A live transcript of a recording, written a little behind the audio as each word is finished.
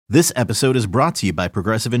This episode is brought to you by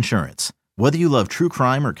Progressive Insurance. Whether you love true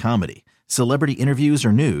crime or comedy, celebrity interviews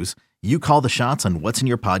or news, you call the shots on what's in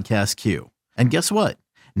your podcast queue. And guess what?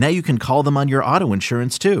 Now you can call them on your auto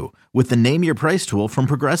insurance too with the Name Your Price tool from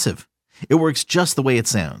Progressive. It works just the way it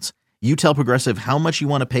sounds. You tell Progressive how much you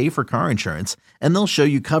want to pay for car insurance, and they'll show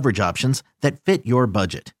you coverage options that fit your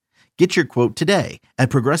budget. Get your quote today at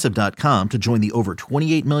Progressive.com to join the over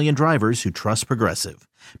 28 million drivers who trust Progressive.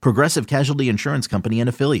 Progressive Casualty Insurance Company and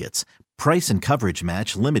Affiliates. Price and coverage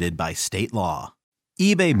match limited by state law.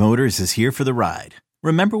 eBay Motors is here for the ride.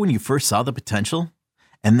 Remember when you first saw the potential?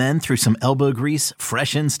 And then through some elbow grease,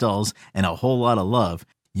 fresh installs, and a whole lot of love,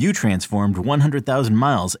 you transformed 100,000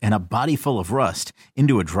 miles and a body full of rust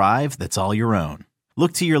into a drive that's all your own.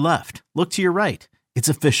 Look to your left. Look to your right. It's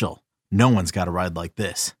official. No one's got a ride like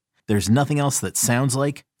this. There's nothing else that sounds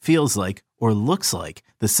like, feels like, or looks like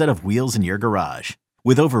the set of wheels in your garage.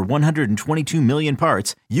 With over 122 million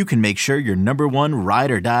parts, you can make sure your number one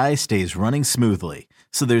ride or die stays running smoothly.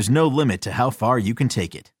 So there's no limit to how far you can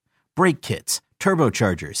take it. Brake kits,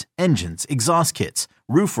 turbochargers, engines, exhaust kits,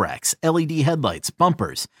 roof racks, LED headlights,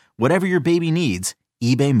 bumpers, whatever your baby needs,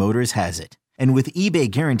 eBay Motors has it. And with eBay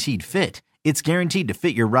Guaranteed Fit, it's guaranteed to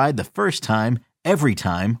fit your ride the first time, every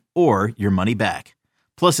time, or your money back.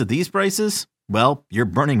 Plus, at these prices, well, you're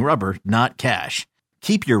burning rubber, not cash.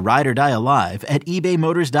 Keep your ride or die alive at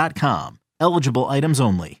ebaymotors.com. Eligible items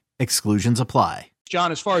only. Exclusions apply.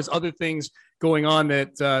 John, as far as other things going on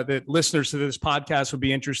that listeners to this podcast would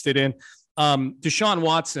be interested in, Deshaun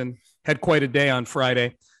Watson had quite a day on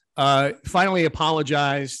Friday. Finally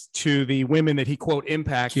apologized to the women that he, quote,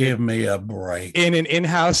 impacted. Give me a break. In an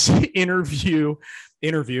in-house interview.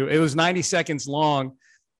 It was 90 seconds long,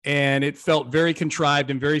 and it felt very contrived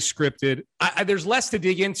and very scripted. There's less to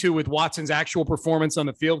dig into with Watson's actual performance on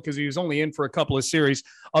the field because he was only in for a couple of series,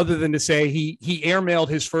 other than to say he airmailed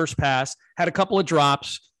his first pass, had a couple of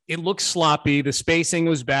drops. It looked sloppy. The spacing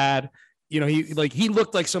was bad. You know, he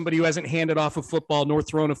looked like somebody who hasn't handed off a football nor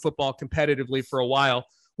thrown a football competitively for a while.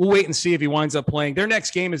 We'll wait and see if he winds up playing. Their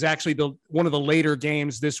next game is actually one of the later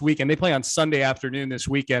games this weekend. They play on Sunday afternoon this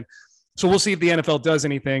weekend. So we'll see if the NFL does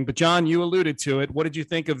anything. But John, you alluded to it. What did you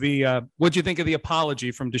think of the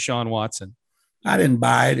apology from Deshaun Watson? I didn't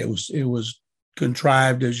buy it. It was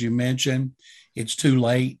contrived, as you mentioned. It's too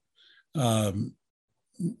late. They're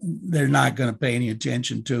not going to pay any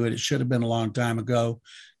attention to it. It should have been a long time ago.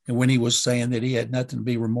 And when he was saying that he had nothing to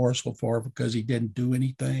be remorseful for because he didn't do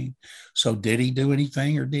anything. So did he do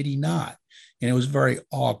anything or did he not? And it was very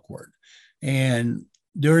awkward. And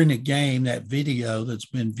during the game, that video that's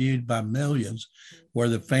been viewed by millions, where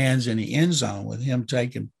the fans in the end zone with him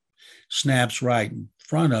taking snaps right in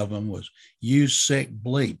front of him was "you sick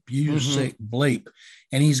bleep, sick bleep."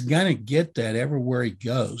 And he's going to get that everywhere he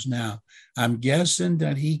goes. Now, I'm guessing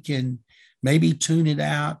that he can maybe tune it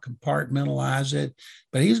out, compartmentalize it,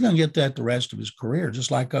 but he's going to get that the rest of his career,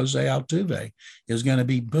 just like Jose Altuve is going to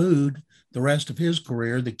be booed the rest of his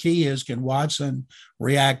career. The key is, can Watson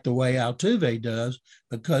react the way Altuve does?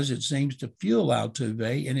 Because it seems to fuel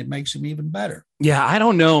Altuve and it makes him even better. Yeah, I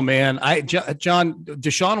don't know, man. John,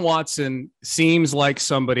 Deshaun Watson seems like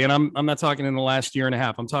somebody, and I'm not talking in the last year and a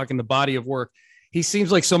half. I'm talking the body of work. He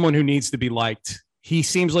seems like someone who needs to be liked. He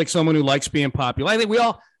seems like someone who likes being popular. I think we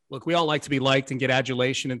all like to be liked and get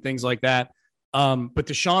adulation and things like that. But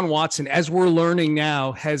Deshaun Watson, as we're learning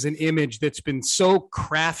now, has an image that's been so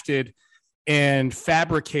crafted and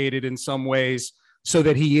fabricated in some ways so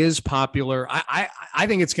that he is popular. I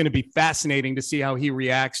think it's going to be fascinating to see how he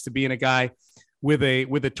reacts to being a guy with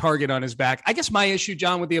a target on his back. I guess my issue,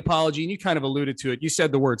 John, with the apology, and you kind of alluded to it, you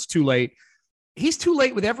said the words too late. He's too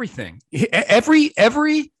late with everything.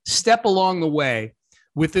 Every step along the way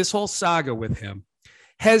with this whole saga with him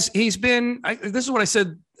he's been, this is what I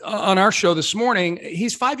said on our show this morning.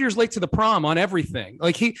 He's 5 years late to the prom on everything.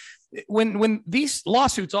 Like when these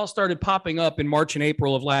lawsuits all started popping up in March and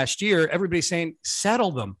April of last year, everybody's saying,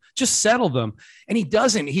 settle them, just settle them. And he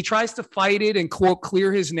doesn't. He tries to fight it and, quote,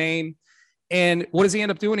 clear his name. And what does he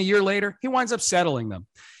end up doing a year later? He winds up settling them.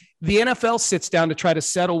 The NFL sits down to try to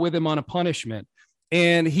settle with him on a punishment.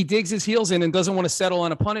 And he digs his heels in and doesn't want to settle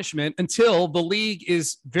on a punishment until the league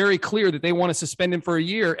is very clear that they want to suspend him for a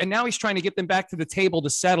year. And now he's trying to get them back to the table to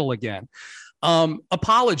settle again.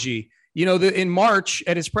 Apology. You know, in March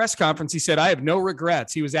at his press conference, he said, I have no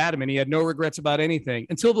regrets. He was adamant. He had no regrets about anything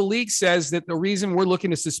until the league says that the reason we're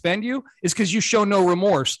looking to suspend you is because you show no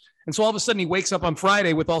remorse. And so all of a sudden he wakes up on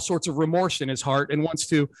Friday with all sorts of remorse in his heart and wants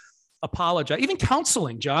to apologize. Even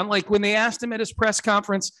counseling, John, like when they asked him at his press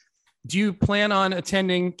conference, do you plan on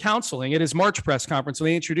attending counseling at his March press conference when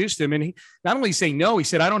they introduced him? And he not only say no, he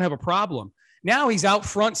said, I don't have a problem. Now he's out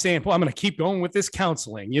front saying, well, I'm going to keep going with this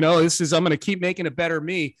counseling. I'm going to keep making a better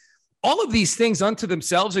me. All of these things unto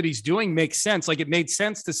themselves that he's doing make sense. Like, it made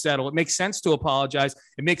sense to settle. It makes sense to apologize.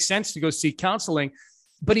 It makes sense to go seek counseling.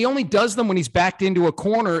 But he only does them when he's backed into a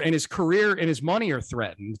corner and his career and his money are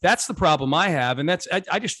threatened. That's the problem I have. And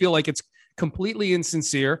I just feel like it's completely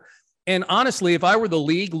insincere. And honestly, if I were the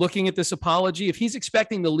league looking at this apology, if he's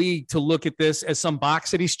expecting the league to look at this as some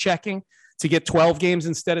box that he's checking to get 12 games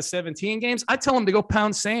instead of 17 games, I'd tell him to go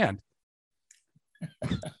pound sand.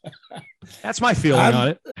 That's my feeling on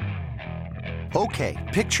it. Okay,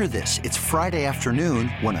 picture this. It's Friday afternoon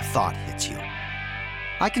when a thought hits you.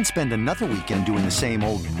 I can spend another weekend doing the same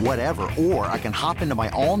old whatever, or I can hop into my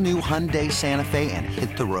all-new Hyundai Santa Fe and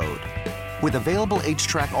hit the road. With available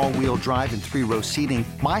H-Track all-wheel drive and 3-row seating,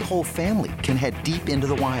 my whole family can head deep into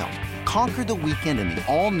the wild. Conquer the weekend in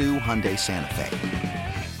the all-new Hyundai Santa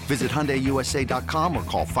Fe. Visit HyundaiUSA.com or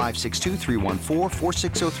call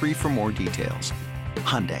 562-314-4603 for more details.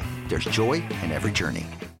 Hyundai, there's joy in every journey.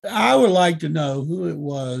 I would like to know who it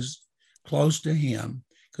was close to him,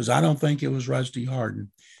 because I don't think it was Rusty Hardin,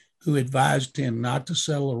 who advised him not to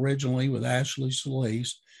settle originally with Ashley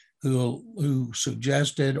Solis, who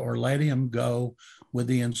suggested or let him go with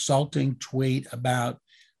the insulting tweet about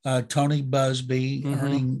Tony Busby,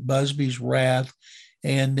 earning Busby's wrath,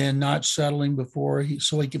 and then not settling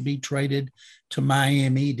so he could be traded to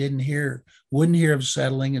Miami. He wouldn't hear of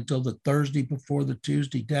settling until the Thursday before the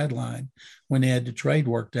Tuesday deadline, when they had the trade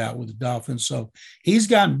worked out with the Dolphins. So he's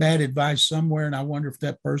gotten bad advice somewhere, and I wonder if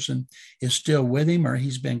that person is still with him or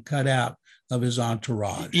he's been cut out of his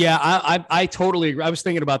entourage. Yeah, I totally agree. I was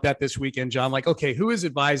thinking about that this weekend, John. Like, okay, who is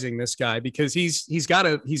advising this guy? Because he's got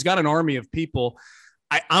an army of people.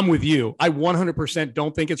 I'm with you. I 100%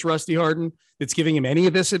 don't think it's Rusty Hardin that's giving him any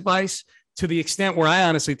of this advice, to the extent where I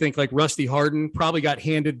honestly think like Rusty Hardin probably got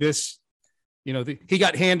handed this, he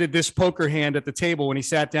got handed this poker hand at the table when he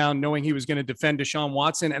sat down knowing he was going to defend Deshaun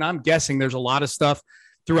Watson. And I'm guessing there's a lot of stuff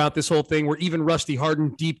throughout this whole thing where even Rusty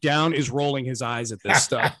Hardin deep down is rolling his eyes at this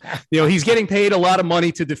stuff. He's getting paid a lot of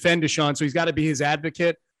money to defend Deshaun, so he's got to be his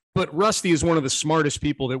advocate. But Rusty is one of the smartest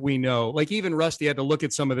people that we know. Like, even Rusty had to look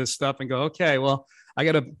at some of this stuff and go, okay, well, I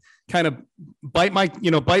got to kind of bite my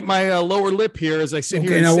lower lip here as I sit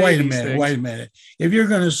here. Now, wait a minute. If you're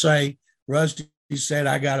going to say Rusty said,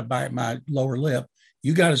 I got to bite my lower lip,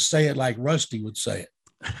 you got to say it like Rusty would say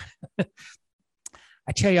it.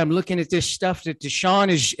 I tell you, I'm looking at this stuff that Deshaun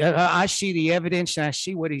is, I see the evidence and I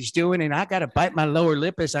see what he's doing, and I got to bite my lower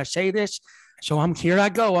lip as I say this. So here I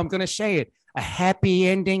go. I'm going to say it. A happy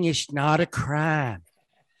ending is not a crime.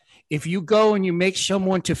 If you go and you make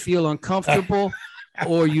someone to feel uncomfortable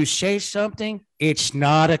or you say something, it's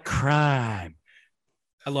not a crime.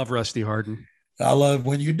 I love Rusty Hardin. I love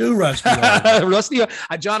when you do Rusty Hardin. Rusty,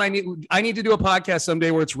 John, I need to do a podcast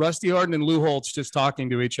someday where it's Rusty Hardin and Lou Holtz just talking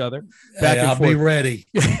to each other. I'll be ready.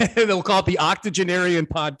 They'll call it the Octogenarian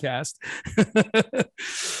Podcast.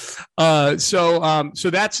 So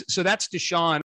that's Deshaun.